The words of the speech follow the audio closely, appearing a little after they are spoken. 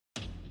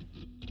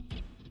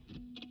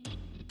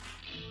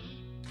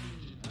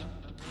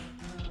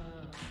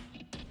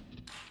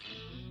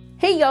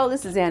Hey y'all,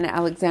 this is Anna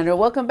Alexander.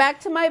 Welcome back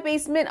to my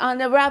basement on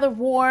a rather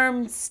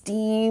warm,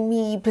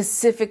 steamy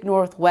Pacific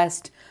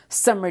Northwest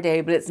summer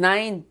day, but it's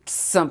 9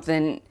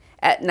 something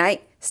at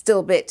night, still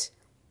a bit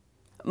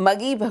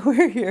muggy, but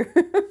we're here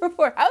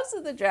for House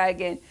of the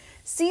Dragon,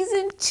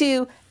 Season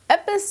 2,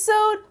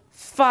 Episode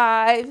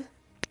 5.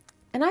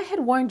 And I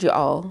had warned you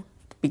all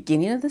at the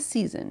beginning of the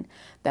season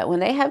that when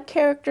they have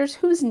characters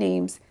whose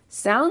names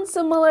sound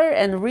similar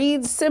and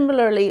read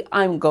similarly,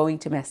 I'm going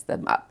to mess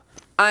them up.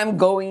 I'm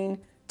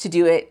going to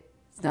do it.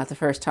 It's not the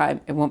first time.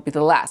 It won't be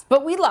the last.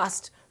 But we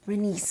lost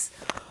Renice.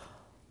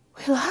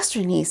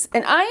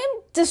 And I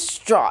am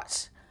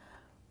distraught.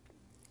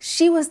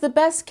 She was the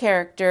best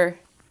character,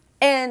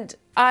 and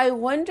I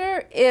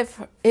wonder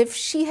if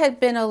she had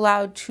been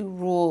allowed to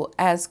rule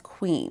as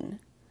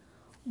queen,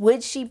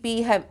 would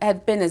she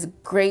have been as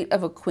great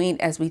of a queen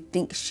as we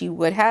think she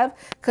would have?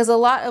 Because a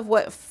lot of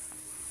what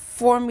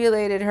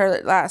formulated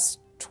her last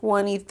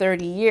 20,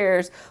 30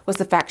 years was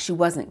the fact she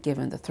wasn't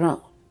given the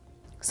throne.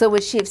 So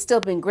would she have still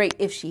been great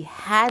if she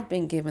had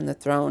been given the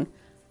throne?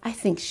 I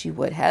think she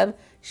would have.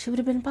 She would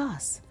have been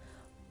boss.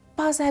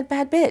 Boss had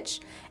bad bitch.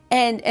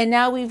 And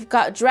now we've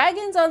got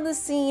dragons on the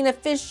scene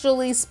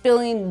officially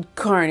spilling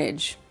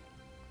carnage.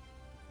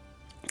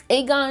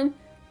 Aegon,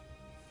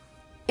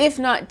 if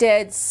not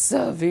dead,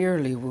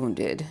 severely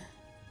wounded.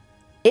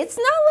 It's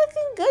not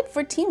looking good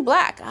for Team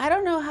Black. I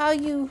don't know how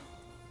you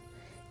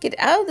get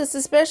out of this,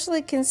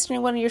 especially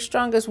considering one of your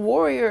strongest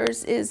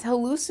warriors is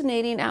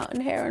hallucinating out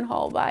in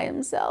Harrenhal by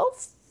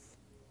himself.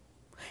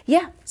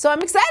 Yeah, so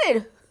I'm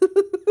excited.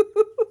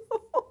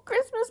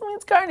 Christmas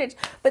means carnage.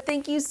 But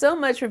thank you so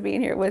much for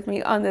being here with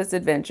me on this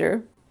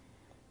adventure.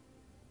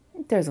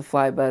 There's a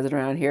fly buzzing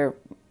around here,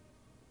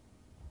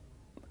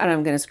 and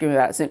I'm going to scream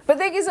about it soon. But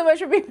thank you so much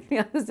for being with me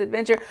on this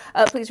adventure.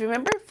 Please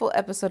remember, full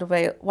episode of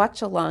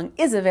Watch Along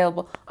is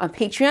available on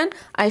Patreon.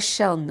 I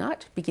shall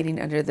not be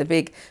getting under the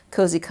big,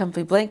 cozy,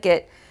 comfy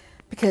blanket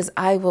because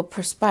I will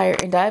perspire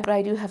and die, but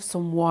I do have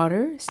some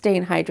water,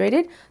 staying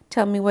hydrated.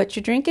 Tell me what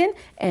you're drinking,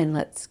 and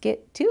let's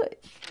get to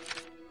it.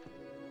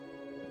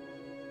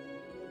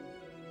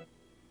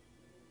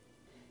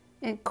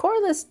 And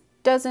Corlys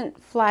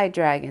doesn't fly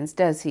dragons,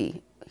 does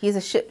he? He's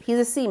a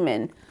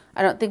seaman.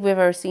 I don't think we've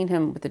ever seen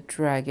him with a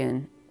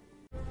dragon.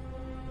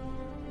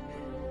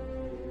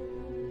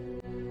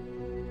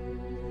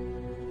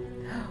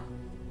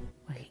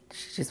 Wait,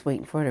 she's just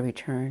waiting for it to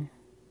return.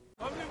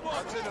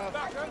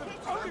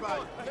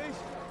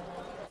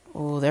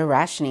 Oh, they're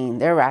rationing.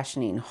 They're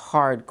rationing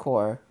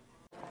hardcore.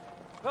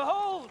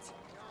 Behold,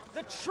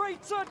 the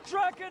traitor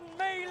dragon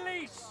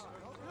Maylis!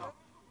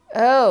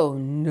 Oh,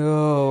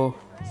 no.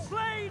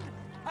 Slain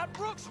at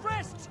Brook's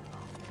Rest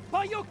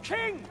by your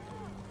king!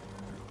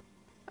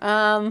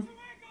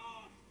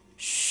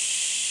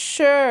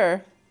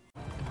 Sure.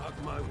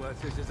 Mark my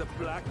words, this is a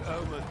black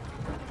omen.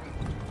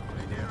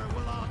 Rhaenyra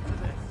will answer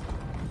this.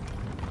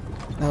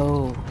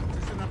 Oh.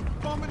 This is an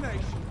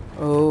abomination.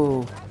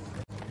 Oh.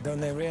 Don't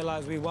they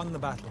realize we won the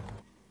battle?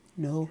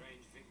 No.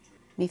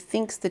 He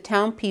thinks the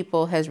town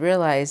people has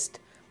realized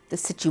the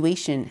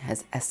situation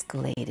has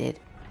escalated.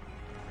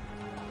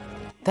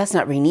 That's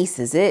not Renice,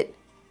 is it?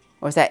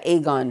 Or is that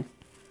Aegon?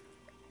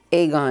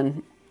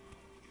 Aegon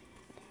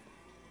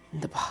in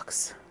the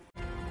box.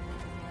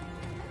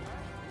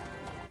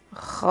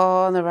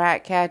 Oh, and the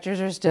rat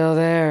catchers are still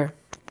there.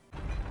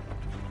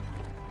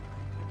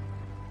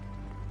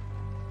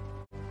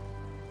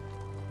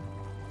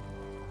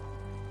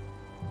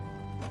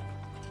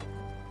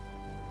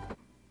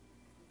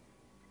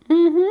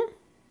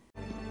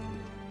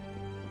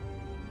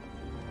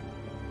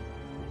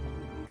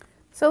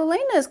 So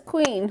Laena's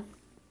queen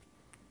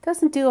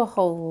doesn't do a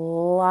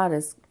whole lot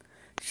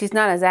she's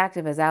not as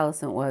active as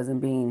Alicent was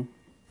in being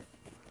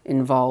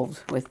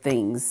involved with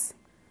things,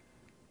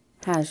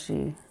 has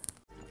she?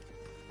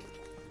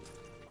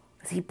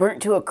 Is he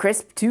burnt to a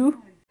crisp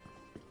too?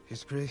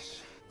 His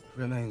grace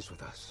remains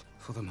with us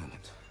for the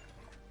moment.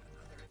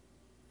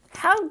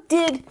 How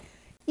did, even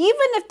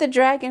if the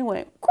dragon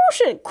went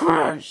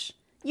crush,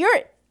 your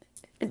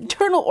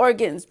internal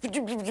organs,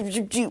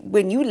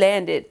 when you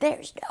landed,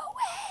 there's no way.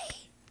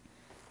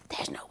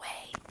 There's no way.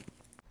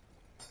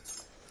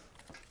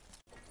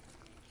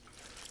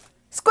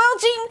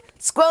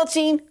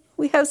 Squelching.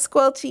 We have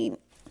squelching.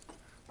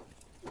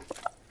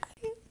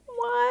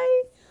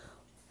 Why?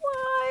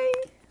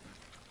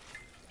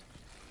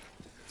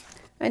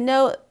 I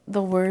know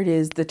the word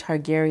is the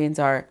Targaryens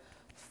are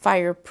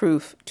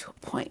fireproof to a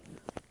point,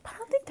 but I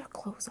don't think their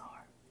clothes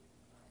are.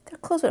 Their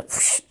clothes were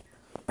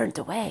burnt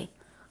away,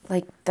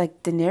 like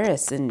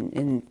Daenerys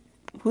and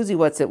Who's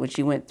What's It when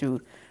she went through,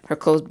 her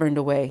clothes burned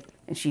away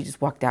and she just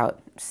walked out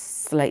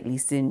slightly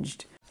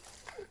singed.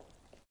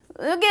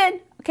 Again,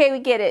 okay, we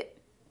get it.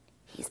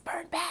 He's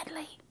burned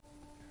badly.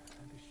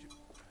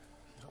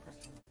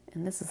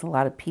 And this is a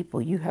lot of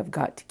people. You have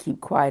got to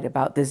keep quiet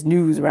about this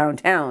news around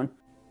town.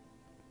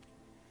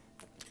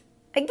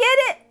 I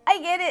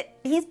get it.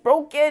 He's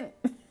broken.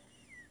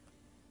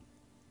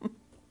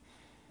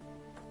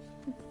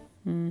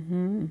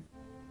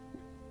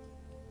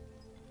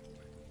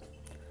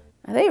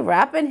 Are they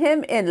wrapping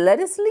him in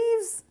lettuce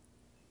leaves?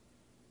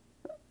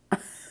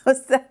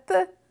 Was that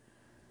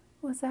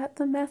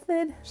the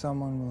method?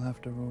 Someone will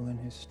have to rule in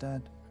his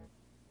stead.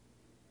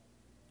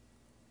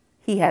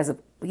 He has a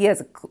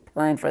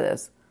plan for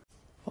this.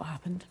 What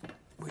happened?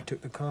 We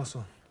took the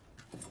castle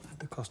at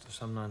the cost of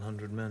some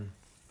 900 men.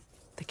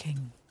 The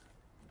king.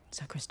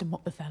 Sir Criston,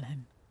 what befell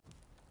him?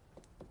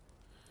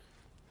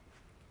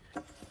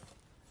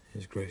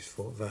 His Grace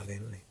fought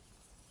valiantly.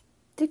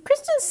 Did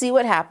Criston see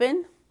what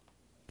happened?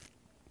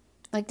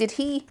 Like, did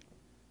he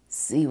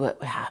see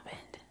what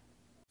happened?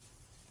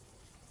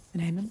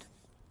 And Aemond?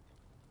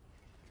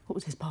 What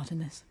was his part in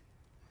this?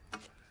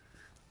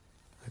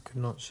 I could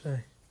not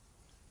say.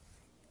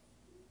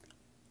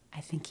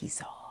 I think he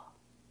saw.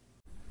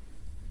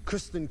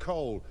 Criston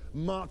Cole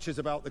marches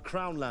about the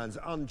Crown lands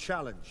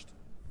unchallenged.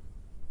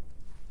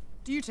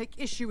 Do you take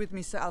issue with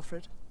me, Sir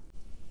Alfred?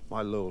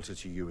 My loyalty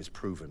to you is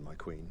proven, my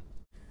queen.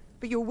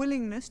 But your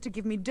willingness to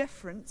give me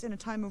deference in a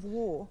time of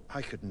war?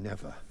 I could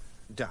never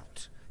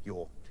doubt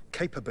your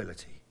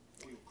capability.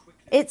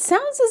 It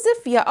sounds as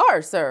if you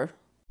are, sir.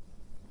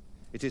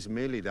 It is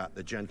merely that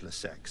the gentler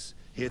sex,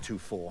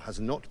 heretofore, has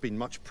not been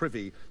much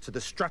privy to the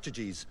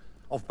strategies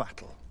of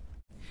battle.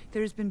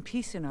 There has been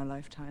peace in our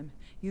lifetime.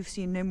 You've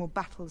seen no more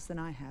battles than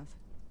I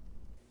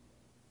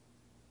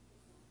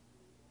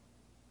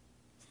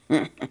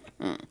have.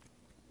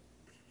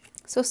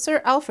 So,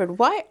 Sir Alfred,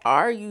 why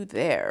are you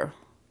there?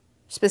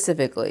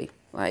 Specifically,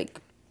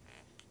 like,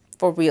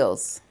 for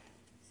reals?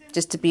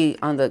 Just to be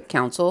on the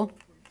council?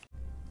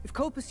 If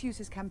Cole pursues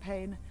his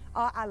campaign,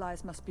 our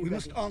allies must be ready. We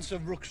must answer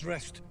Rook's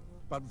Rest,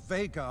 but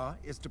Vhagar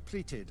is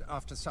depleted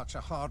after such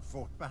a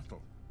hard-fought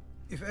battle.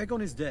 If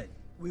Aegon is dead,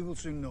 we will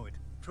soon know it.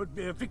 'Twould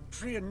be a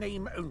victory in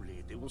name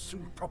only. They will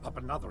soon prop up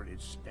another in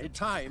its stead.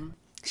 Time.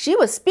 She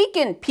was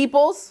speaking,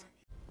 peoples.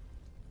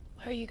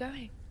 Where are you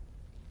going?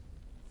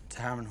 To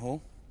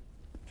Harrenhal,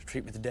 to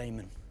treat with the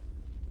Daemon.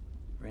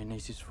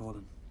 Rhaenys is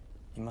fallen.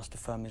 He must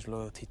affirm his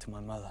loyalty to my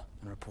mother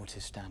and report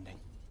his standing.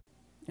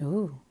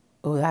 Ooh,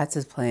 that's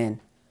his plan.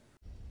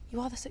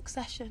 You are the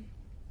succession.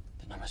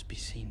 Then I must be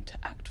seen to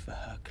act for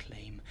her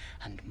claim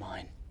and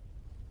mine.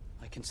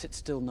 I can sit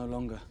still no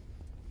longer.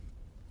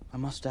 I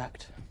must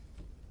act.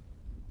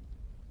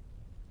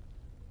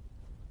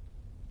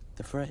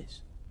 The Freys.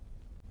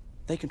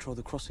 They control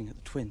the crossing at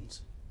the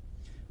Twins.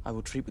 I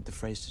will treat with the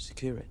Freys to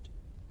secure it.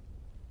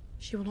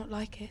 She will not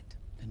like it.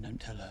 Then don't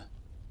tell her.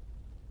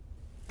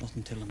 Not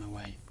until I'm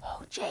away.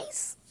 Oh,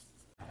 Jace.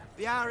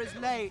 The hour is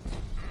late.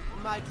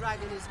 My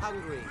dragon is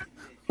hungry.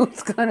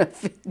 Who's gonna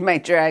feed my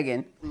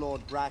dragon?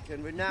 Lord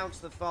Bracken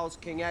renounced the false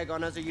King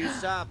Aegon as a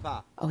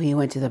usurper. Oh, he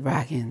went to the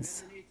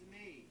Brackens.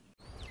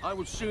 I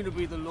would sooner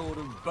be the Lord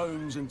of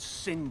Bones and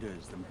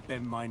Cinders than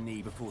bend my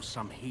knee before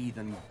some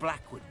heathen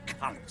Blackwood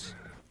cunt.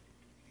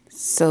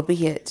 So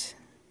be it.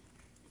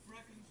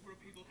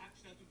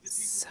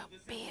 So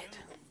be it.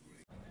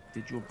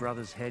 Did your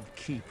brother's head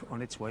keep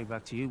on its way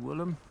back to you,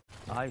 Willem?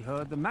 I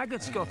heard the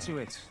maggots got to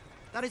it.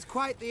 That is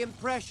quite the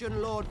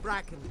impression, Lord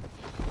Bracken.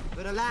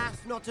 But alas,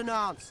 not an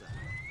answer.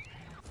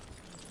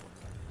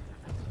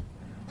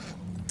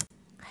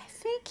 I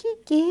think he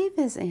gave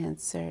his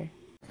answer.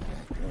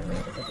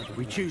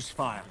 We choose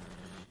fire.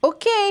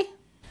 Okay.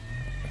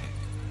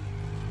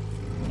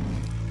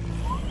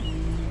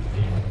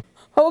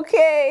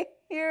 Okay.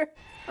 Here.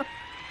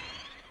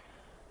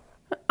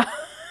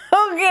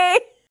 Okay.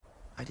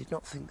 I did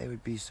not think they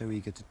would be so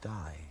eager to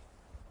die.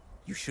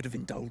 You should have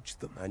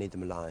indulged them. I need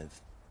them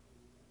alive.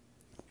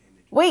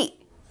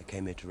 Wait. I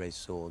came here to raise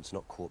swords,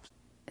 not corpses.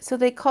 So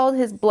they called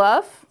his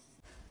bluff?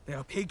 They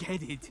are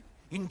pig-headed,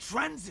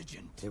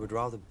 intransigent. They would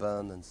rather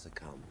burn than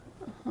succumb.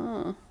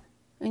 Uh-huh.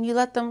 And you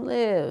let them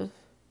live.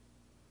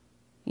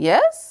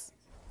 Yes?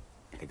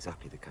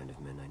 Exactly the kind of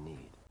men I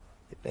need.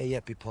 It may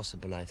yet be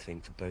possible, I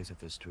think, for both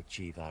of us to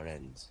achieve our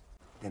ends.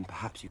 Then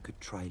perhaps you could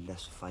try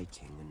less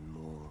fighting and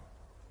more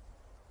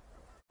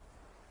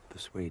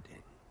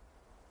persuading.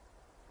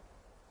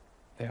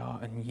 They are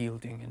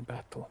unyielding in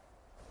battle.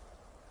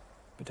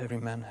 But every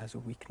man has a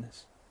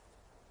weakness.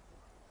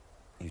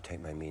 You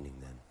take my meaning,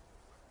 then.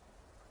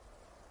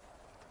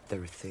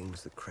 There are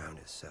things the crown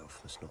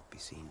itself must not be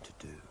seen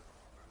to do.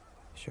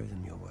 Show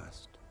them your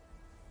worst.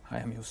 I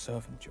am your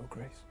servant, your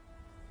grace.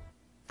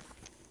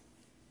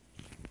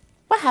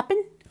 What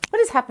happened? What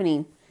is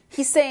happening?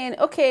 He's saying,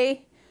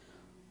 okay,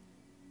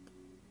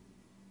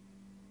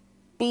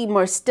 be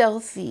more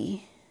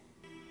stealthy.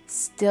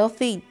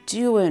 Stealthy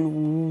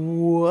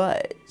doing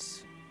what?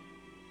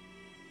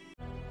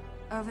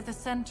 Over the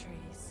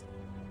centuries.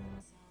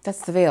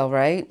 That's the veil,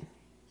 right?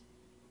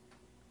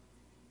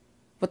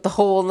 With the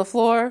hole in the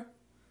floor?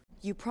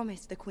 You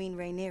promised the Queen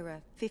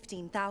Rhaenyra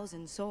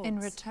 15,000 swords. In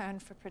return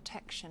for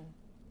protection.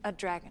 A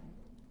dragon.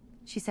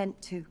 She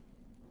sent 2.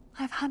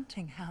 I have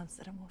hunting hounds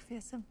that are more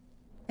fearsome.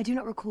 I do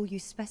not recall you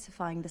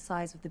specifying the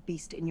size of the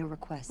beast in your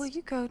request. Will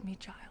you goad me,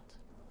 child?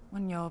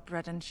 When your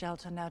bread and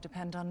shelter now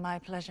depend on my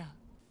pleasure.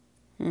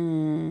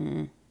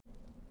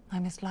 I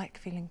mislike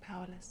feeling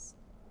powerless.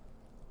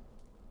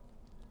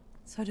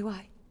 So do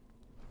I.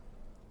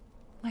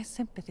 My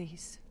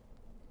sympathies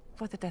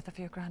For the death of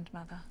your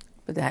grandmother.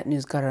 But that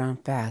news got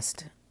around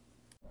fast.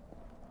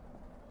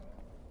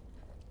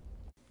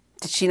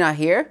 Did she not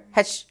hear?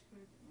 Has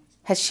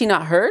she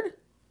not heard?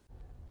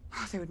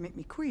 Oh, they would make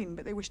me queen,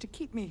 but they wish to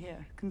keep me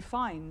here,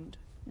 confined.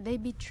 They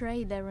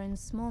betray their own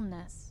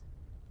smallness.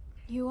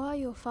 You are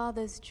your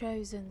father's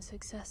chosen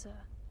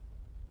successor.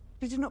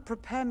 They did not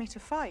prepare me to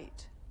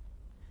fight.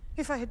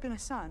 If I had been a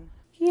son.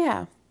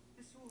 Yeah.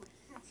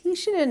 He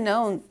should have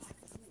known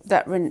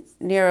that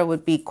Rhaenyra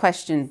would be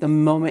questioned the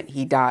moment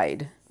he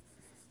died.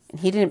 And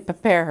he didn't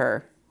prepare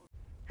her.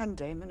 And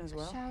Daemon as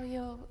well. Shall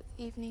your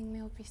evening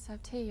meal be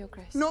served here, Your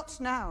Grace? Not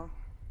now.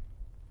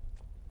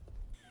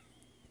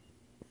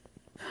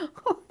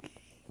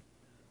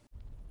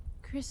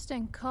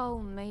 Kristen Cole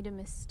made a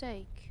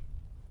mistake.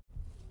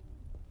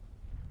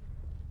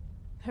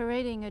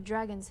 Parading a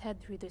dragon's head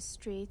through the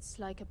streets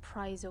like a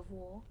prize of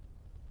war.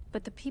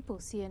 But the people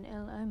see an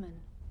ill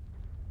omen.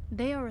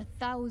 They are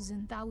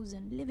 1,000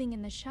 living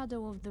in the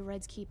shadow of the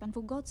Red Keep and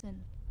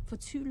forgotten for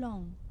too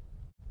long.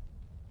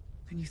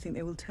 And you think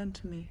they will turn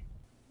to me?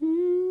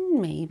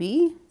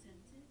 Maybe.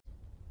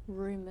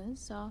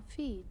 Rumors are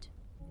feed.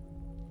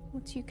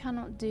 What you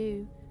cannot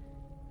do,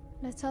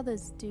 let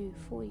others do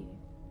for you.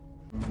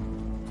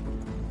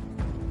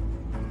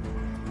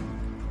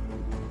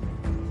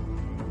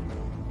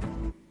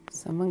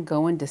 Someone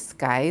going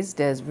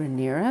disguised as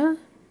Rhaenyra?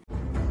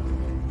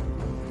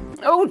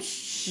 Oh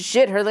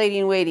shit, her lady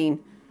in waiting.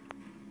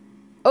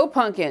 Oh,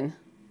 Pumpkin.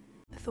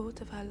 The thought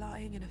of her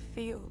lying in a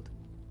field,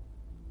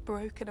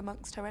 broken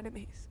amongst her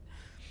enemies.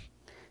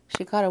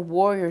 She got a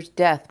warrior's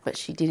death, but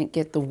she didn't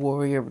get the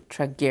warrior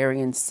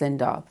Targaryen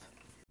send-off.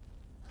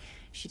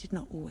 She did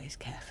not always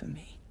care for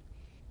me.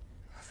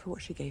 For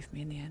what she gave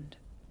me in the end.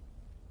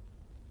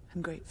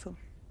 I'm grateful.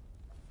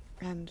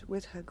 And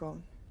with her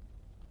gone,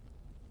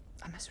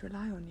 I must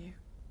rely on you,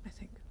 I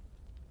think.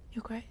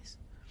 Your Grace.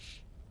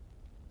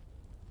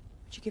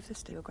 Would you give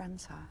this to your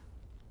grandsire?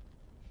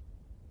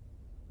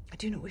 I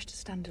do not wish to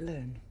stand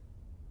alone.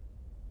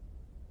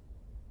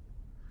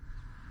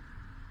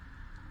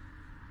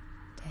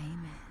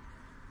 Daemon.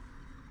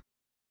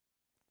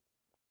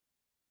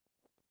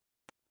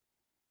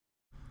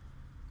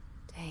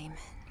 Daemon.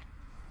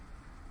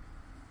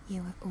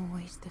 You were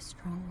always the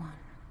strong one.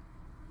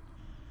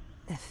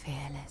 The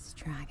fearless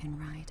dragon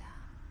rider.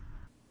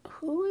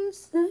 Who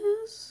is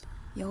this?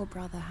 Your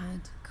brother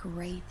had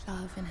great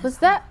love in his Was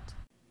that?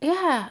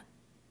 Yeah.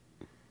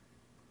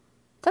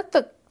 That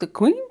the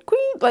queen?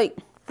 Like,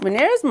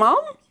 Rhaenyra's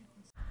mom?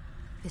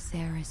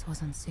 Viserys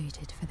was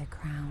unsuited for the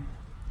crown.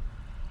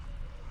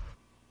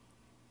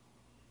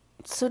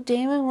 So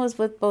Daemon was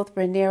with both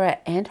Rhaenyra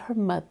and her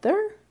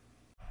mother?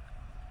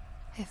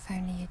 If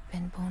only you'd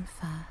been born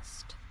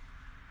first.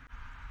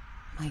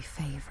 My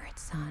favorite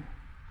son.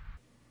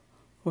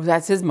 Well,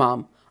 that's his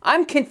mom.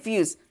 I'm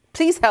confused.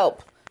 Please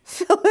help.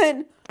 Fill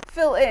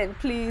in,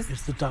 please.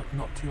 Is the duck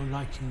not to your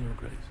liking, Your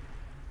Grace?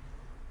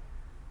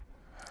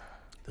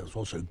 There's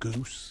also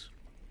goose,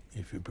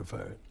 if you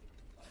prefer it.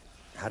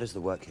 How does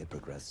the work here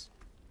progress?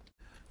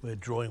 We're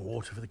drawing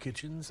water for the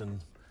kitchens and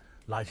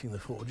lighting the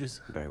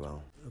forges. Very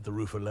well. The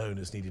roof alone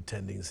has needed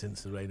tending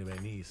since the reign of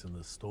Aenys, and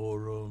the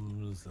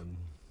storerooms and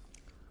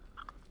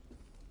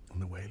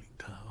the Wailing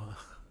Tower.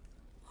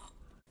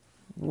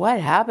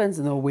 What happens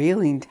in the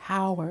Wailing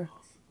Tower?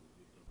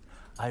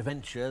 I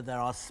venture there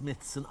are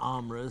smiths and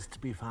armourers to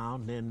be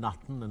found near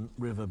Nutton and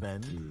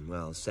Riverbend.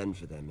 Well, send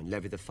for them and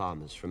levy the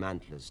farmers from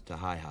Antlers to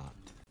High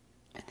Heart.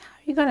 And how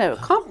are you going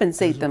to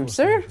compensate them,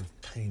 sir?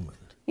 Payment.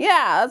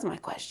 Yeah, that's my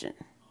question.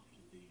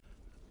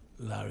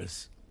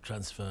 Larys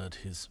transferred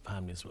his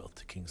family's wealth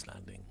to King's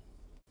Landing.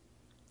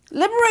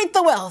 Liberate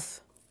the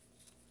wealth.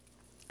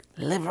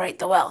 Liberate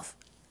the wealth.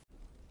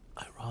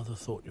 I rather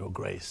thought Your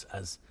Grace,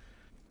 as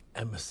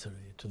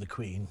emissary to the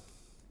Queen,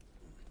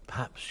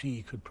 perhaps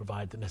she could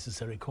provide the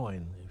necessary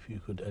coin if you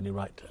could only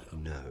write to her.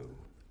 No.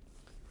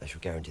 I shall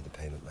guarantee the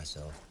payment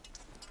myself.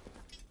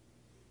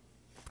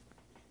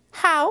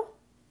 How?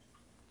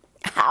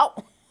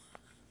 How?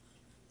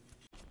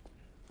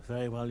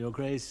 Very well, Your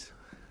Grace.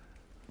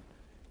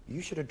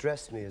 You should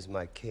address me as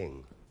my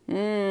king.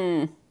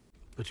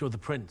 But you're the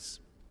prince.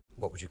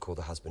 What would you call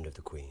the husband of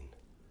the Queen?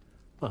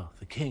 Well,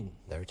 the king.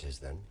 There it is,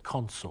 then.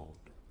 Consort.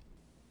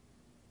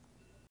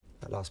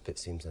 That last bit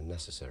seems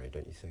unnecessary,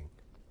 don't you think?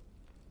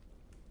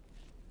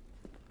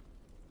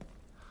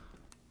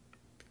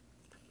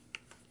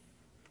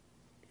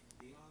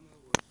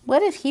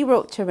 What if he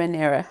wrote to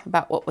Rhaenyra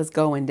about what was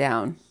going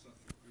down?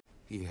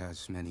 He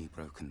has many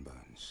broken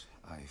bones.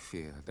 I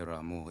fear there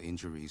are more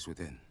injuries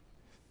within.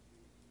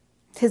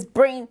 His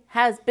brain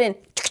has been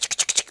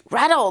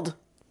rattled.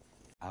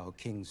 Our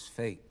king's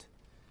fate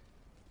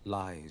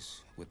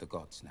lies with the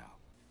gods now.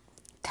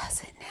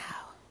 Does it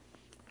now?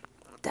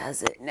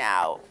 Does it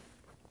now?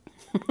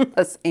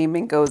 As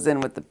Aemon goes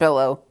in with the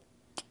pillow.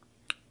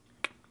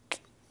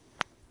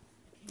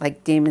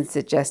 Like Daemon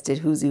suggested,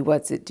 who's he,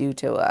 what's it do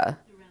to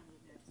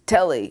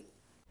Telly.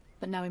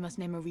 But now we must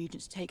name a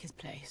regent to take his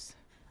place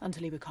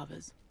until he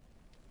recovers.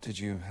 Did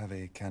you have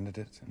a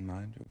candidate in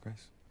mind, Your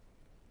Grace?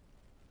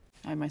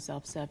 I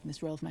myself served in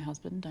this role for my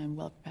husband. I am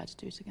well prepared to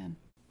do it again.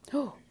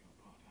 Oh.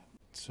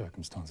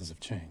 Circumstances have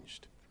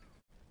changed.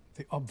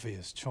 The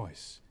obvious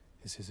choice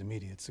is his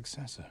immediate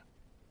successor,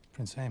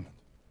 Prince Aemon.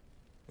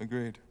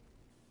 Agreed.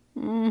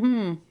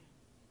 Mm-hmm.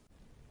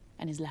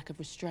 And his lack of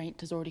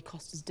restraint has already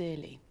cost us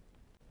dearly.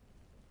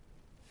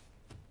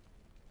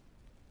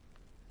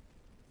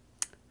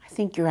 I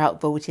think you're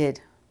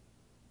outvoted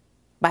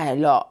by a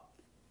lot.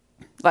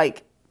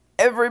 Like,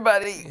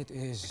 everybody. It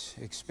is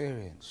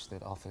experience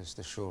that offers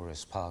the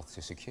surest path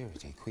to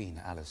security.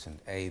 Queen Alicent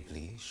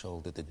ably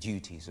shouldered the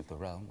duties of the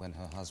realm when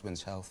her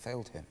husband's health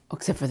failed him.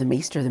 Except for the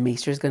Maester. The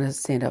Maester's gonna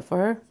stand up for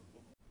her.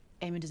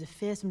 Aemon is a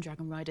fearsome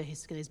dragon rider. His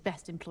skill is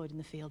best employed in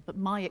the field, but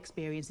my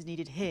experience is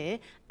needed here,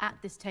 at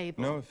this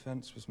table. No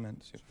offense was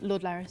meant to.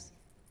 Lord Laris.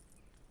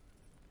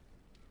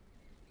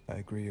 I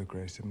agree, Your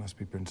Grace. It must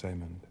be Prince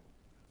Aemon.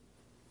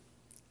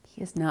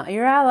 He is not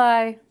your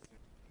ally.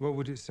 What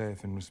would it say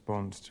if in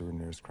response to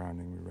Rhaenyra's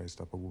crowning we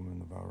raised up a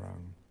woman of our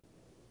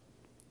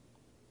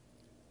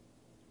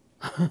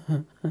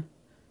own?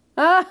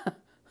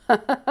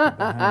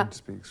 The hand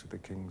speaks with the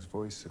king's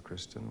voice, Sir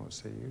Criston. What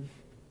say you?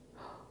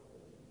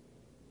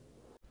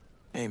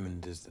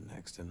 Aemon is the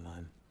next in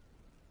line.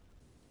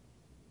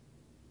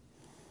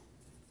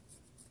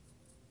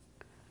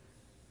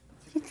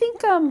 Do you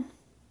think Aemon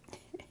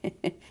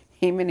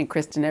and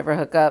Criston ever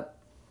hook up?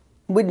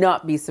 Would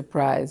not be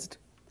surprised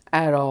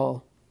at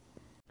all.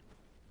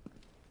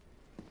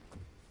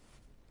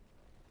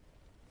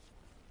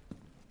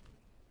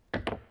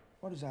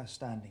 What is our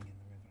standing in the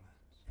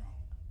Riverlands?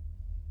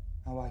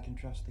 How I can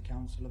trust the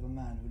counsel of a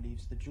man who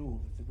leaves the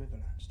jewel of the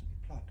Riverlands to be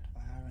plucked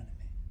by our enemy.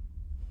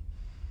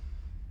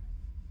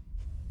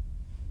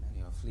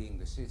 Many are fleeing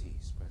the city,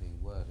 spreading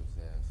word of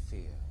their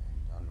fear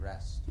and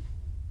unrest.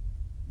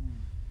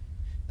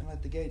 Then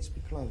let the gates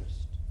be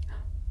closed.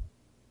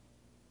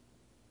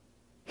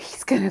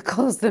 He's gonna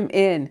close them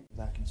in.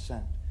 Without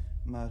consent.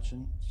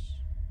 Merchants,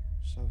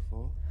 so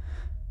forth.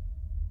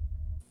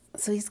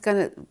 So he's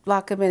gonna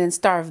lock them in and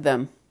starve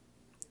them.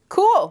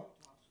 Cool.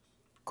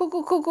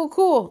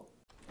 Cool.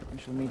 We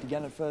shall meet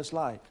again at first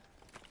light.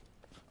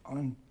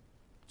 When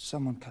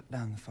someone cut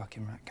down the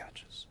fucking rat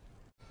catchers.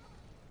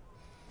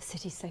 The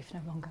city's safe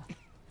no longer.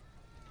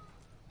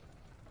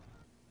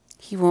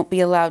 He won't be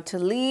allowed to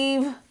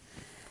leave,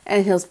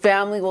 and his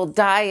family will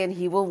die, and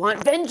he will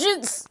want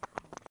vengeance.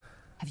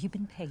 Have you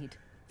been paid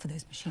for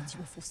those machines you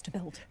were forced to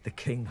build? The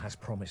king has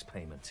promised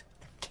payment.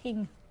 The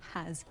king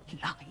has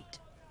lied.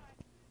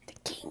 The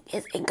king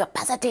is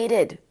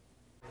incapacitated.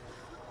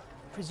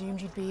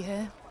 Presumed you'd be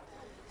here,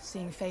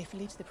 seeing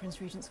faithfully to the Prince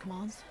Regent's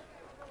commands.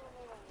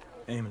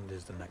 Aemon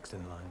is the next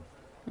in line.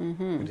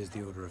 Mm-hmm. It is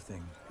the order of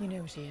things. You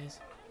know what he is.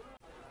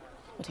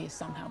 What he has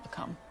somehow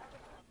become.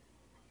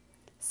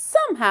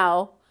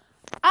 Somehow,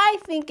 I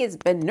think it's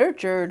been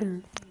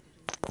nurtured.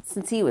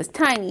 Since he was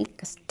tiny,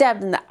 got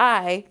stabbed in the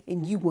eye,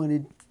 and you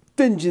wanted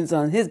vengeance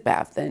on his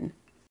behalf then.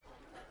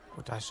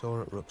 What I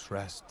saw at Rook's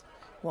Rest.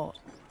 What?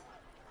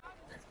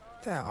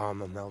 Their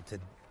armor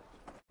melted.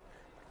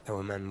 There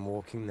were men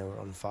walking, they were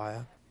on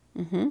fire.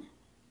 Mm-hmm.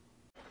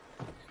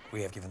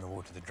 We have given the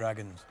war to the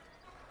dragons.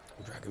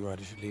 The dragon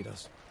rider should lead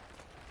us.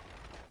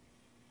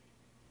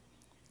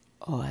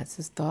 Oh, that's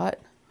his thought?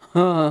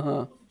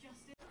 So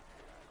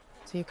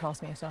you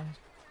cast me aside?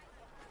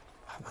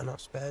 Have I not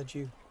spared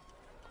you?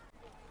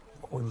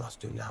 What we must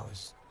do now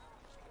is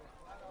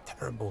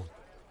terrible.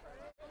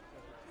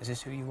 Is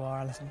this who you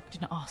are, Alicent? I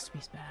did not ask to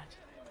be spared.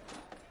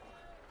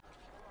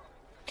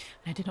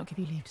 And I did not give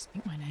you leave to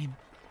speak my name.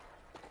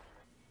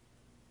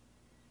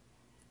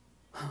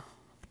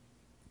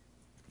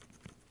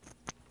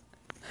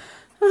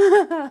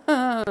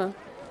 Oh,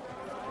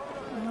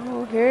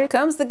 here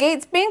comes the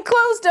gates being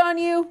closed on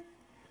you.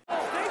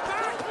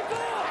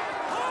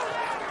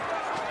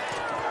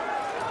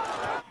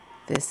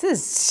 This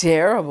is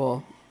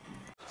terrible.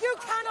 You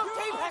cannot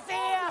keep us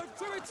here!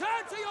 To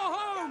return to your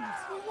homes!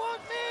 We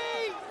want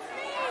me!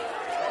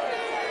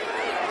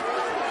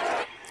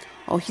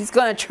 Oh, he's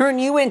gonna turn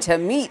you into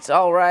meat,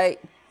 all right.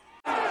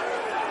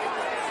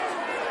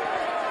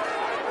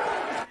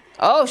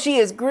 Oh, she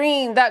is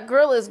green. That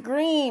girl is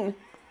green.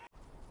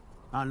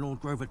 Our Lord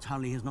Grover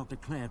Tully has not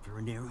declared for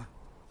Rhaenyra.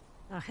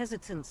 Our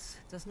hesitance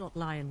does not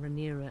lie in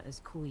Rhaenyra as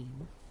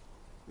queen,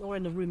 nor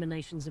in the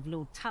ruminations of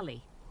Lord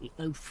Tully, the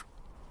oaf.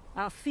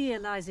 Our fear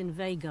lies in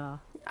Vhagar.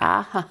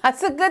 Ah,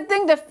 that's a good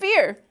thing to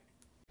fear.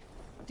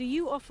 Do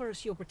you offer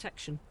us your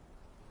protection?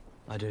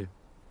 I do.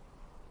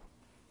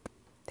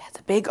 That's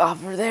a big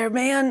offer there,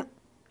 man.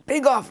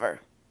 Big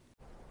offer.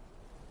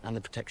 And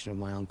the protection of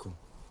my uncle.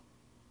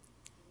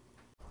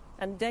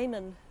 And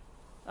Daemon,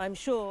 I'm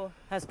sure,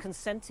 has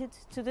consented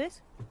to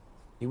this?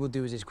 He will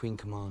do as his queen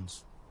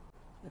commands.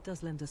 That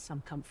does lend us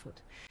some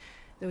comfort.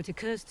 Though it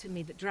occurs to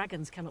me that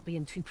dragons cannot be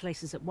in two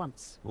places at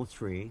once. Or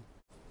three.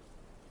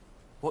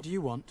 What do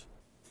you want?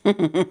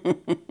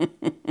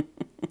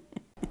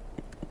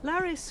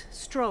 Laris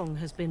Strong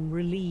has been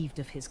relieved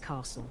of his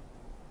castle.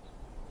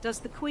 Does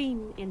the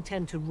Queen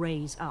intend to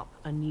raise up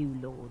a new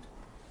lord?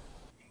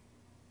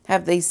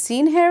 Have they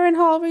seen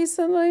Harrenhal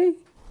recently?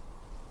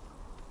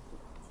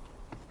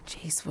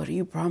 Jace, what are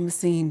you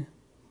promising?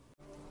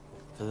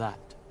 For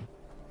that,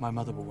 my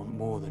mother will want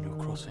more than your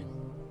crossing.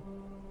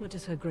 What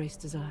does her grace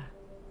desire?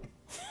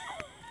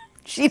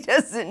 She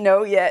doesn't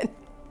know yet.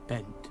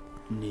 Bent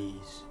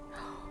knees.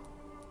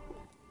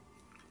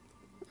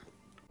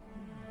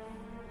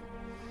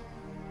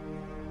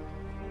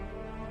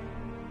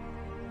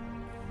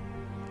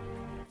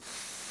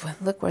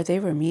 Look where they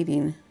were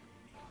meeting.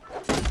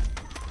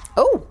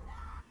 Oh!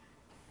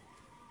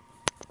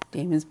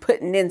 Damon's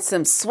putting in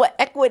some sweat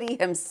equity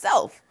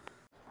himself.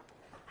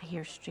 I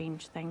hear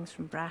strange things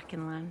from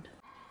Brackenland.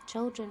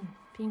 Children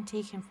being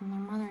taken from their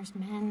mothers,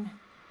 men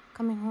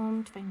coming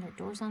home to find their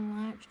doors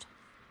unlatched,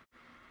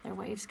 their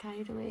wives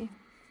carried away.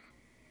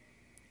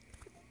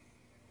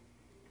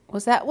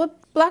 Was that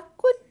what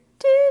Blackwood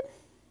did?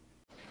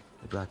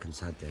 The Blackens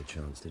had their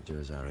chance to do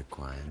as I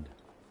required.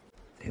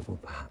 They will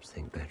perhaps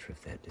think better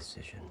of their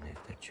decision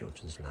if their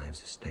children's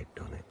lives are staked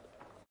on it.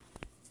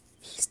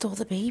 He stole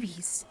the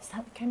babies. Is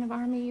that the kind of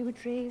army you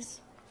would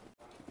raise?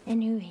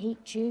 Men who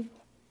hate you?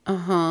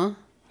 Uh-huh.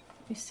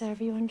 Who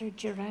serve you under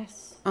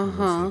duress?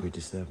 Uh-huh. If we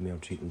deserve me, I'll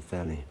treat them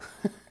fairly.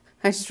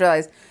 I just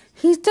realized,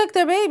 he took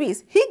their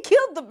babies. He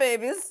killed the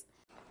babies.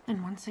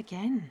 And once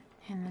again,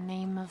 in the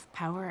name of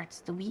power, it's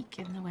the weak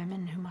and the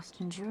women who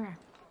must endure.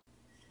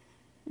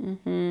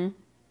 Mm-hmm.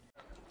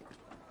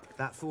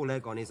 That fool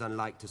Aegon is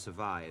unlike to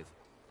survive.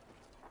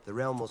 The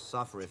realm will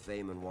suffer if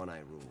Aemon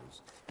One-Eye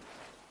rules.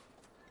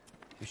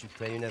 You should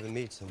pray you never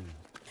meet him.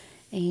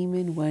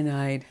 Aemon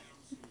One-Eyed.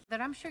 That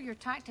I'm sure your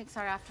tactics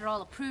are, after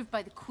all, approved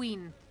by the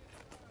Queen.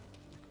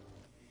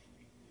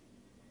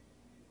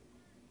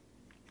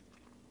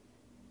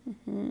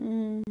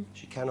 Mm-hmm.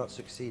 She cannot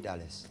succeed,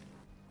 Alice.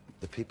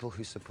 The people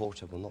who support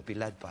her will not be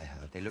led by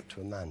her. They look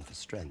to a man for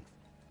strength.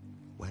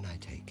 When I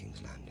take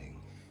King's Landing,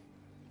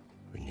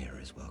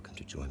 Rhaenyra is welcome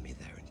to join me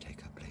there and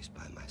take her place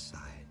by my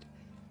side.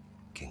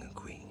 King and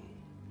Queen.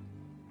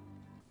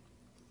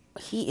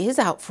 He is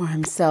out for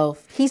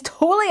himself. He's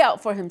totally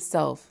out for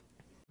himself.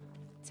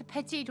 It's a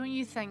pity, don't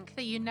you think,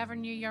 that you never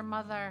knew your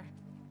mother?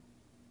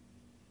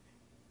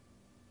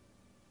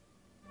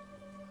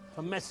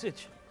 A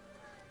message,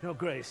 Your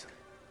Grace.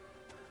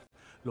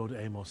 Lord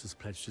Amos has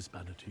pledged his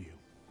banner to you.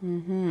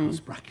 Mm-hmm.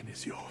 House Bracken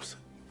is yours.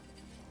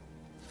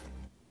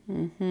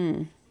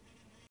 Mm-hmm.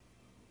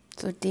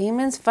 So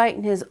Damon's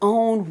fighting his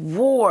own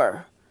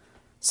war.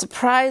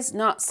 Surprised,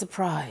 not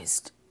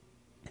surprised.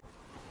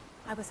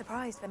 I was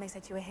surprised when they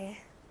said you were here.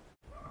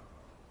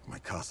 My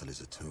castle is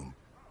a tomb.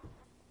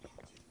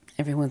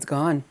 Everyone's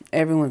gone.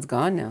 Everyone's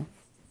gone now.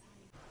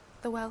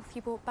 The wealth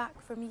you brought back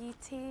from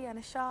UT and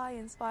a shy,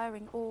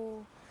 inspiring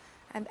awe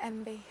and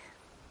envy.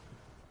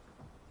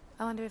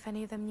 I wonder if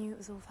any of them knew it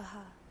was all for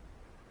her.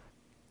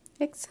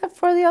 Except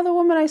for the other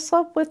woman I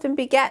slept with and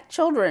begat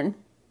children.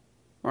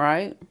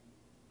 Right?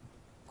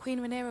 Queen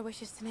Rhaenyra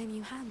wishes to name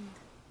you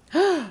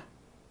Hand.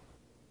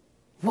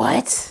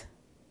 What?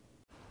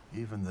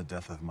 Even the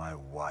death of my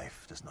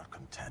wife does not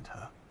content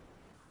her.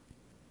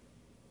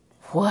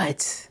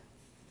 What?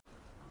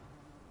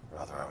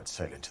 Rather, I would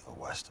sail into the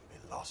west and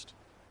be lost.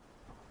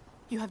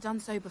 You have done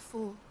so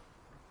before,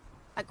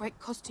 at great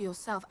cost to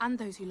yourself and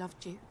those who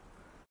loved you.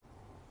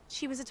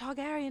 She was a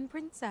Targaryen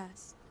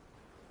princess,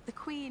 the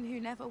queen who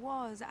never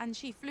was, and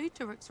she flew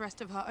to Rook's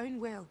Rest of her own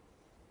will,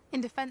 in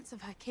defense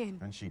of her kin.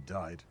 And she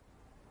died.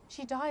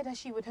 She died as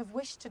she would have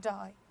wished to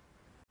die.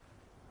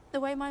 The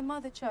way my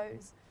mother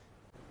chose,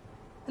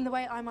 and the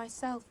way I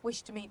myself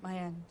wish to meet my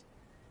end.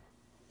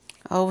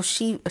 Oh,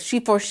 she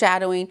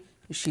foreshadowing.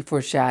 Is she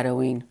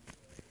foreshadowing?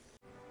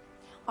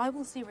 I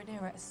will see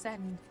Rhaenyra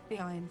ascend the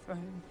Iron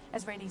Throne,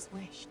 as Rhaenys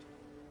wished.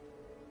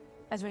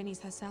 As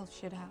Rhaenys herself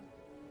should have.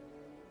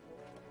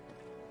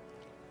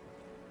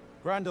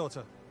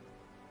 Granddaughter,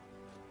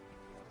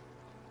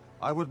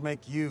 I would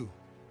make you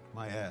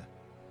my heir.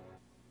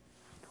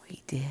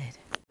 He did.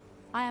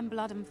 I am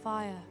blood and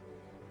fire.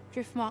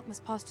 Driftmark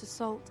must pass to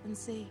salt and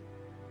sea.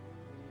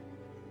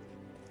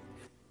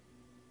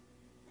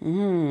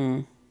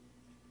 Hmm.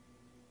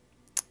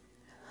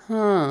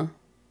 Huh.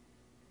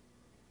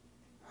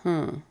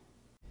 Huh.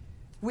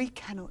 We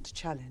cannot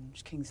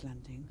challenge King's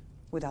Landing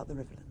without the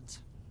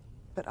Riverlands.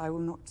 But I will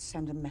not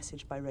send a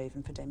message by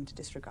Raven for Daemon to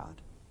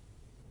disregard.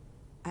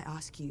 I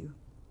ask you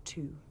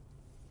to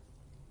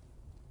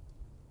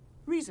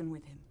reason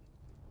with him.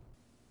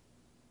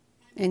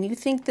 And you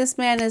think this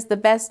man is the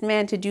best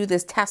man to do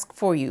this task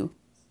for you?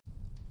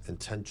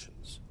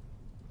 Intentions.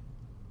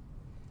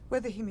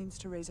 Whether he means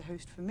to raise a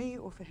host for me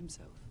or for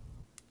himself.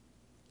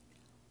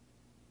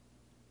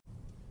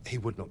 He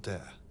would not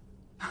dare.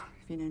 Have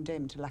you known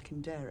Daemon to lack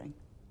in daring?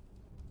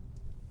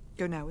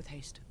 Go now with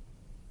haste.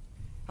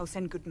 I'll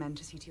send good men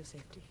to see to your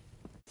safety.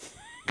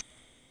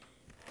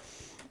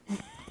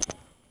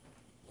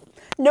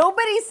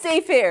 Nobody's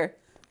safe here.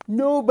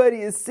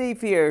 Nobody is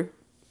safe here.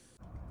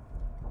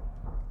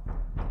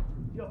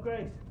 Your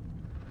Grace.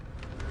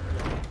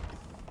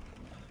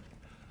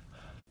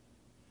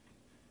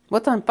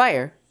 What's on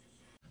fire?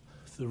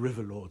 The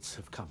River Lords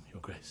have come,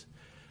 Your Grace.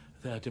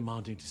 They are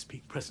demanding to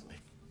speak presently.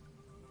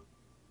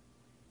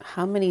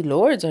 How many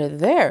lords are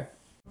there?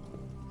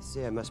 The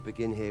seer must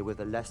begin here with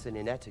a lesson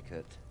in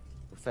etiquette.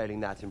 Or failing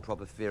that, in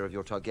proper fear of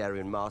your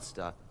Targaryen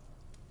master.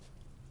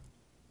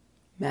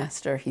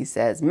 Master, he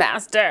says.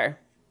 Master!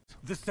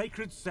 The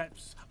sacred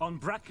septs on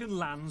Bracken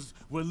lands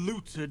were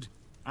looted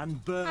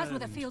and burned. As were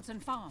the fields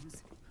and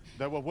farms.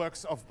 There were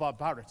works of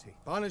barbarity.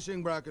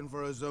 Punishing Bracken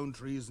for his own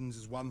treasons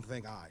is one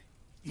thing.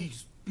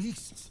 These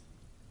beasts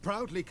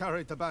proudly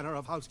carried the banner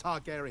of House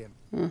Targaryen.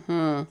 Mm-hmm.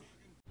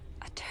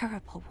 A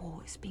terrible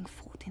war is being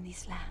fought in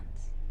these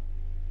lands.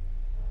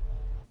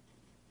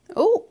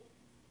 Oh!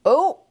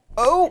 Oh!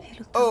 Oh!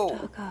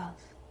 Oh!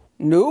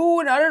 No,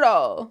 not at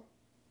all.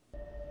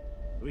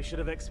 We should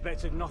have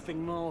expected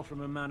nothing more from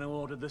a man who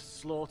ordered the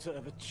slaughter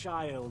of a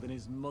child in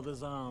his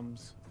mother's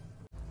arms.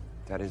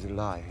 That is a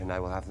lie, and I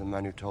will have the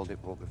man who told it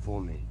brought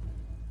before me.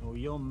 Oh,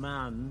 your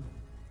man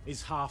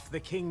is half the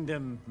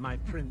kingdom, my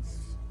prince.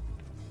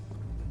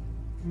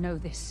 Know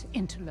this,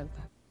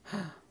 interloper.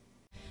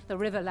 The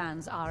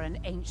Riverlands are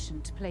an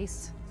ancient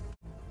place.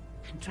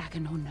 And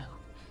dragon or no,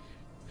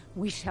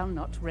 we shall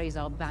not raise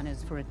our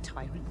banners for a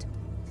tyrant.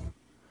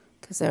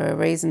 Because they were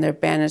raising their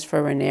banners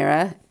for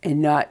Rhaenyra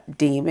and not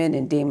Daemon.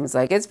 And Daemon's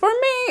like, it's for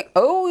me.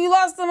 Oh, you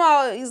lost them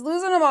all. He's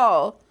losing them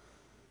all.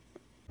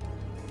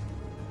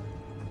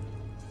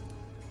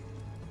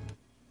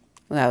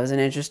 Well, that was an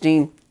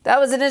interesting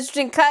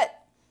cut.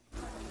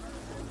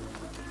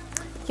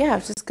 Yeah, I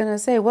was just gonna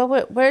say, well,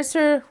 where's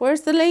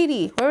the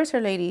lady? Where is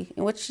her lady?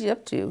 And what's she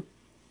up to?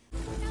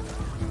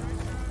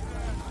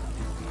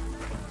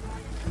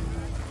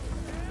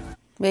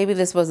 Maybe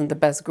this wasn't the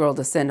best girl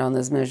to send on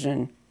this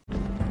mission.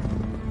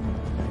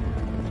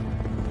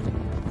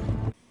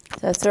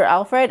 That's Sir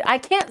Alfred. I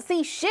can't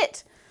see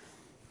shit.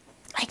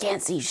 I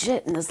can't see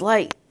shit in this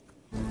light.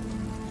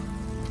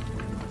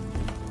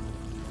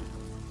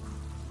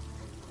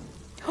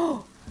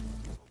 Oh,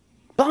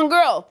 blonde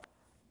girl.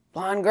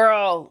 Blonde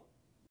girl.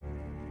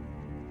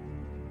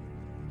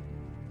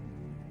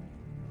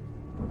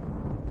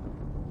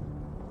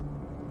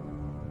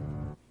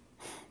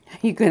 Are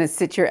you gonna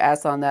sit your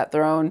ass on that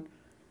throne?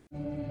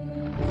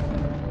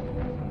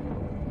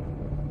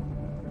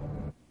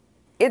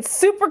 It's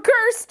super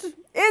cursed.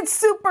 It's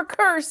super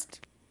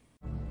cursed.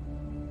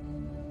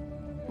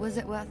 Was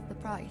it worth the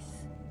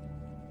price?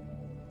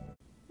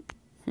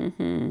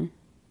 Mm-hmm.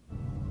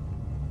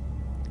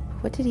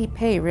 What did he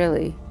pay,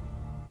 really?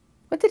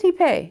 What did he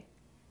pay?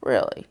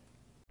 Really?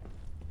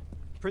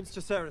 Prince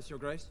Jacaerys, Your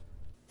Grace.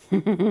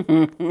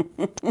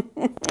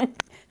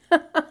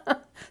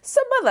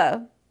 So,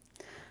 mother,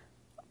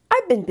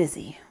 I've been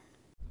busy.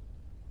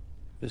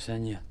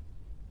 Visenya,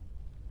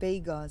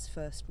 Vhagar's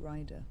first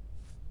rider.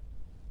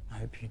 I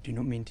hope you do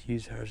not mean to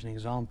use her as an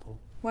example.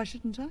 Why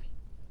shouldn't I?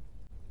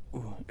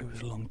 Oh, it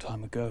was a long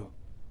time ago.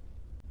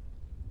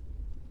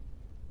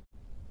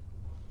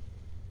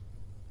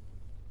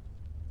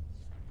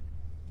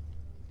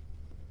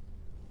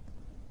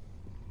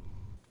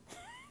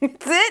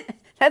 That's it?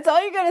 That's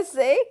all you're gonna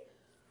say?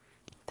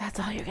 That's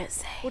all you're gonna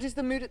say. What is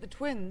the mood at the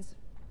twins?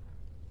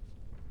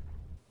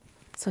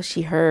 So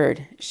she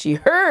heard. She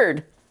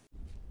heard!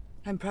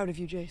 I'm proud of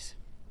you, Jace.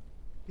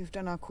 You've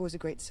done our cause a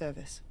great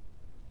service.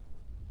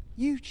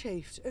 You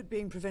chafed at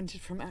being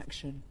prevented from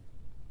action.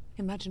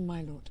 Imagine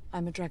my lot.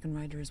 I'm a dragon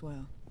rider as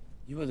well.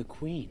 You are the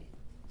queen.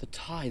 The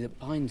tie that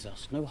binds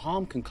us. No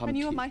harm can come to you. And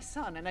you are my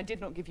son, and I did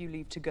not give you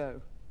leave to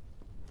go.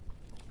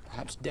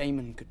 Perhaps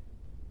Daemon could...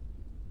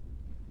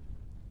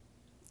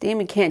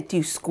 Daemon can't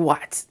do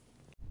squat.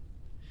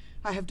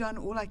 I have done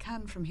all I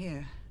can from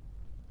here.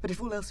 But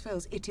if all else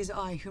fails, it is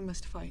I who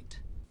must fight.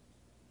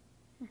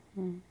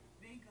 Mm-hmm.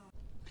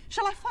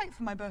 Shall I fight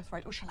for my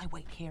birthright, or shall I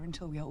wait here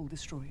until we are all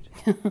destroyed?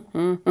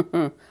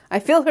 I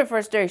feel her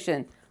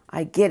frustration.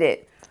 I get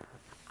it.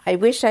 I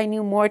wish I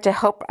knew more to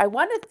help. I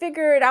want to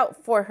figure it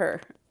out for her.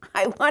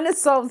 I want to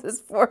solve this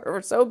for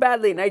her so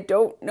badly, and I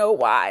don't know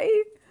why.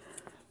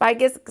 But I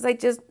guess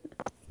because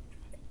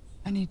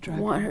I need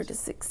want her to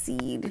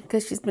succeed,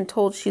 because she's been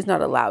told she's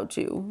not allowed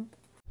to.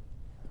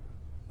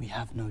 We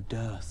have no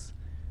dearth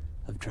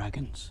of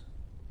dragons.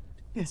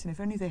 Yes, and if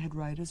only they had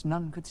riders,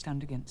 none could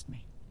stand against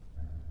me.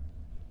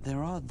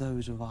 There are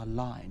those of our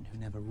line who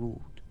never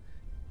ruled.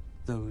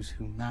 Those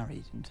who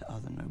married into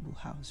other noble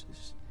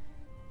houses.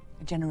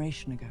 A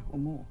generation ago, or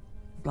more,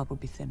 blood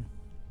would be thin.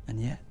 And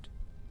yet...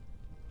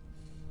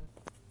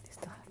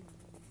 Are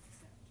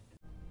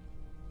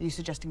you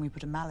suggesting we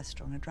put a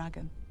Malister on a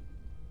dragon?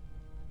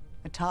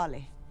 A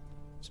Tarly?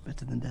 It's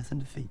better than death and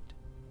defeat.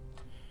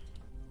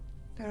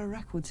 There are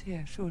records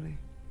here, surely,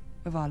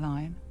 of our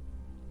line,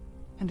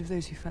 and of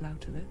those who fell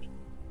out of it.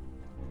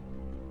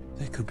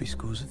 There could be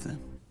scores of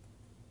them.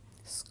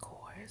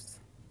 Scores.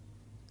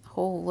 A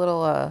whole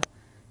little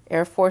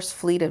Air Force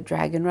fleet of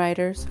dragon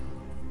riders.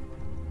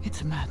 It's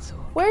a mad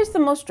sword. Where's the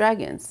most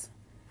dragons?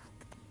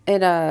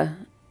 In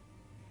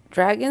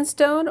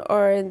Dragonstone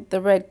or in the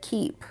Red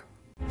Keep?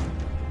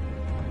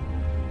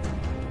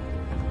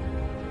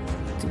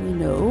 Do we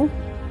know?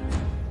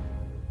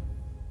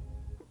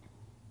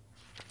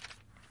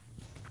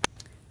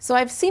 So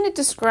I've seen it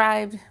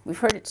described, we've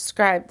heard it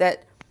described,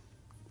 that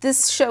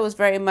this show is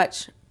very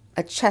much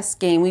a chess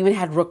game. We even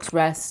had Rook's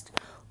Rest.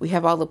 We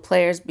have all the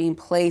players being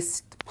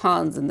placed,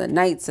 pawns and the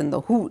knights and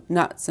the hoot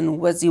nuts and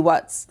wuzzy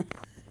what's.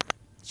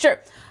 Sure,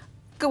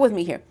 go with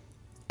me here.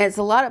 And it's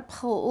a lot of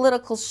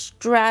political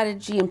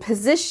strategy and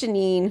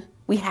positioning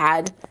we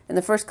had in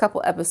the first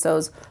couple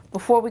episodes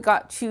before we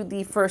got to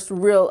the first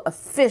real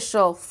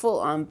official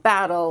full-on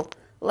battle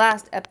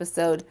last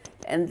episode.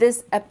 And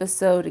this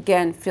episode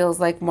again feels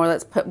like more,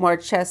 let's put more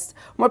chess,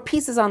 more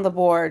pieces on the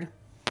board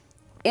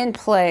in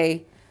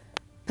play,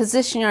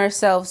 position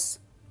ourselves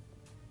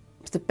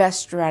with the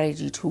best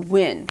strategy to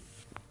win.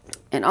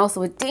 And also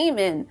with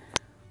Daemon,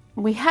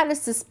 we had a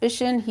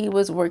suspicion he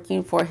was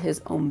working for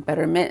his own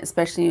betterment,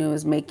 especially when he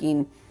was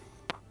making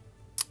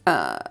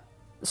Simon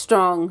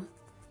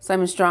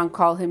Strong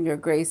call him your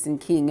grace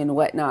and king and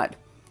whatnot.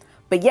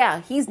 But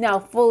yeah, he's now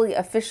fully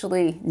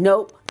officially,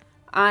 nope,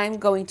 I'm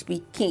going to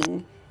be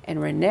king, and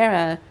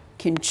Rhaenyra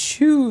can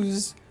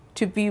choose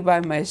to be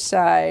by my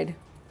side,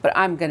 but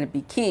I'm going to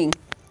be king.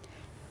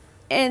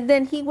 And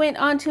then he went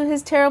on to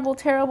his terrible,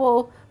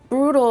 terrible,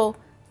 brutal,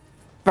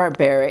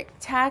 barbaric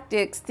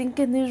tactics,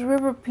 thinking these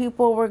river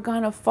people were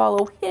going to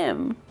follow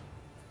him.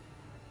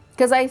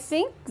 Because I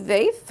think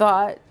they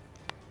thought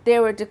they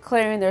were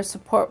declaring their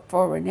support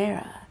for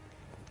Rhaenyra,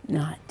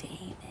 not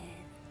Daemon.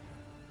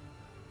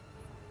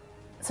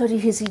 So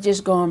does he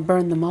just go and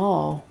burn them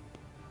all?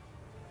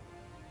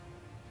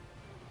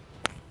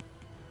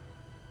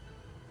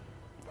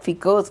 If he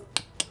goes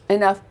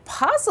enough,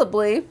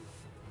 possibly,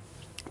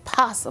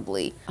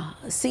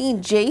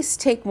 seeing Jace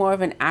take more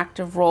of an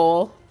active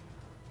role,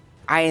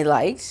 I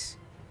liked.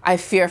 I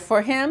fear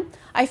for him.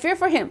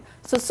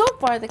 So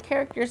far, the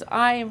characters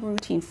I am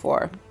rooting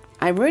for.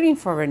 I'm rooting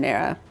for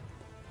Rhaenyra.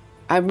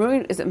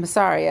 Is it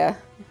Massaria?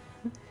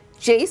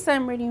 Jace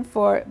I'm rooting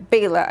for.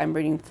 Baela I'm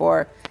rooting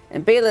for.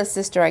 And Baela's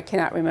sister, I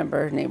cannot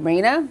remember her name.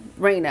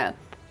 Rhaena.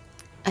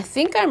 I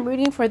think I'm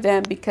rooting for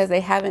them because they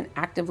haven't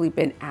actively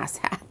been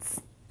asshats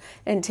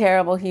and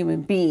terrible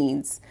human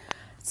beings.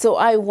 So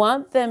I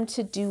want them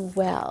to do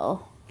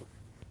well.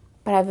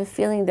 But I have a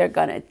feeling they're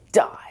gonna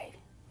die.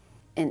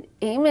 And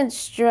Aemon's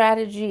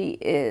strategy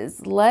is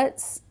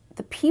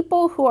the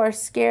people who are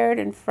scared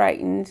and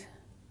frightened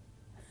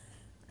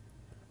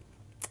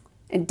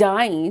and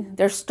dying,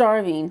 they're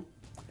starving,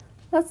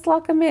 let's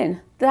lock them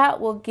in.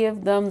 That will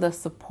give them the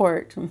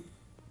support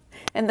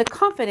and the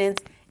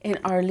confidence in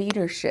our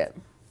leadership.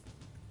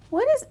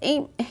 What is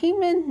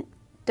Aemon?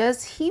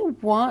 Does he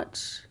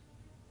want...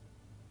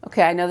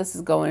 Okay, I know this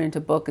is going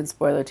into book and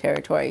spoiler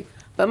territory,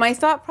 but my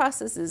thought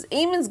process is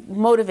Aemon's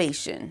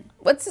motivation.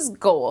 What's his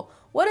goal?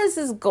 What is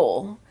his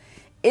goal?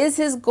 Is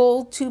his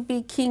goal to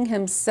be king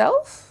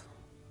himself?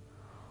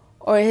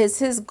 Or is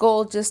his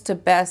goal just to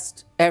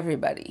best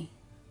everybody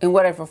in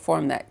whatever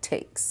form that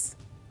takes?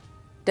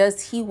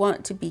 Does he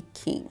want to be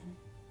king?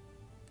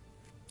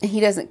 And he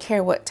doesn't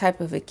care what type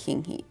of a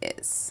king he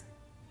is.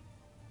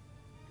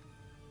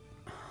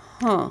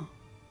 And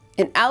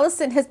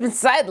Alicent has been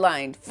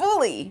sidelined,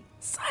 fully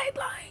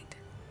sidelined.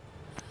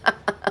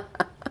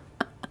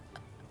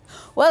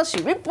 Well, she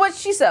reaped what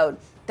she sowed.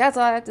 That's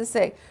all I have to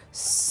say.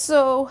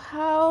 So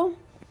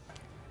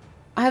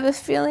I have a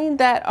feeling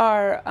that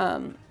our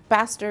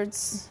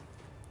bastards,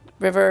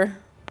 River,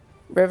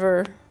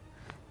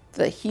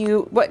 the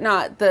Hugh,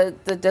 whatnot,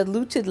 the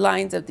diluted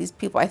lines of these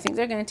people, I think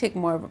they're going to take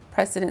more of a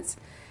precedence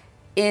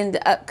in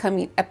the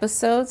upcoming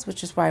episodes,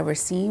 which is why we're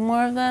seeing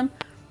more of them.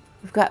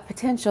 We've got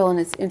potential and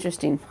it's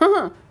interesting.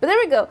 But there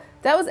we go.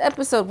 That was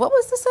episode, what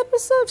was this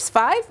episode?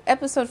 5?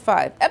 Episode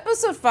 5.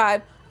 Episode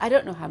 5. I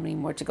don't know how many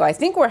more to go. I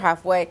think we're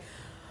halfway.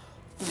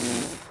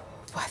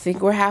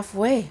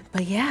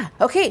 But yeah.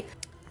 Okay,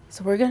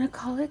 so we're going to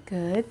call it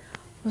good.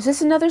 Was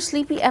this another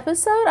sleepy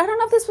episode? I don't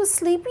know if this was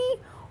sleepy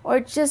or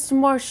just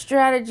more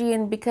strategy,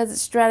 and because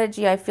it's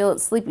strategy, I feel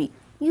it's sleepy.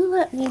 You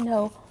let me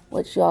know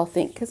what y'all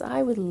think, because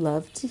I would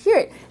love to hear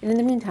it. And in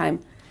the meantime,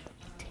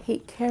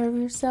 take care of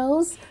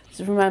yourselves.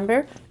 Just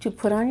remember to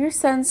put on your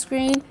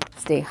sunscreen,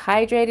 stay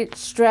hydrated,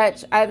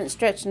 stretch. I haven't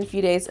stretched in a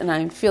few days and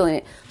I'm feeling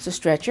it. So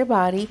stretch your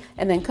body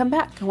and then come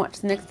back and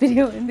watch the next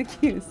video in the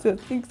queue. So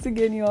thanks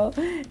again, y'all.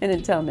 And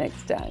until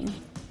next time.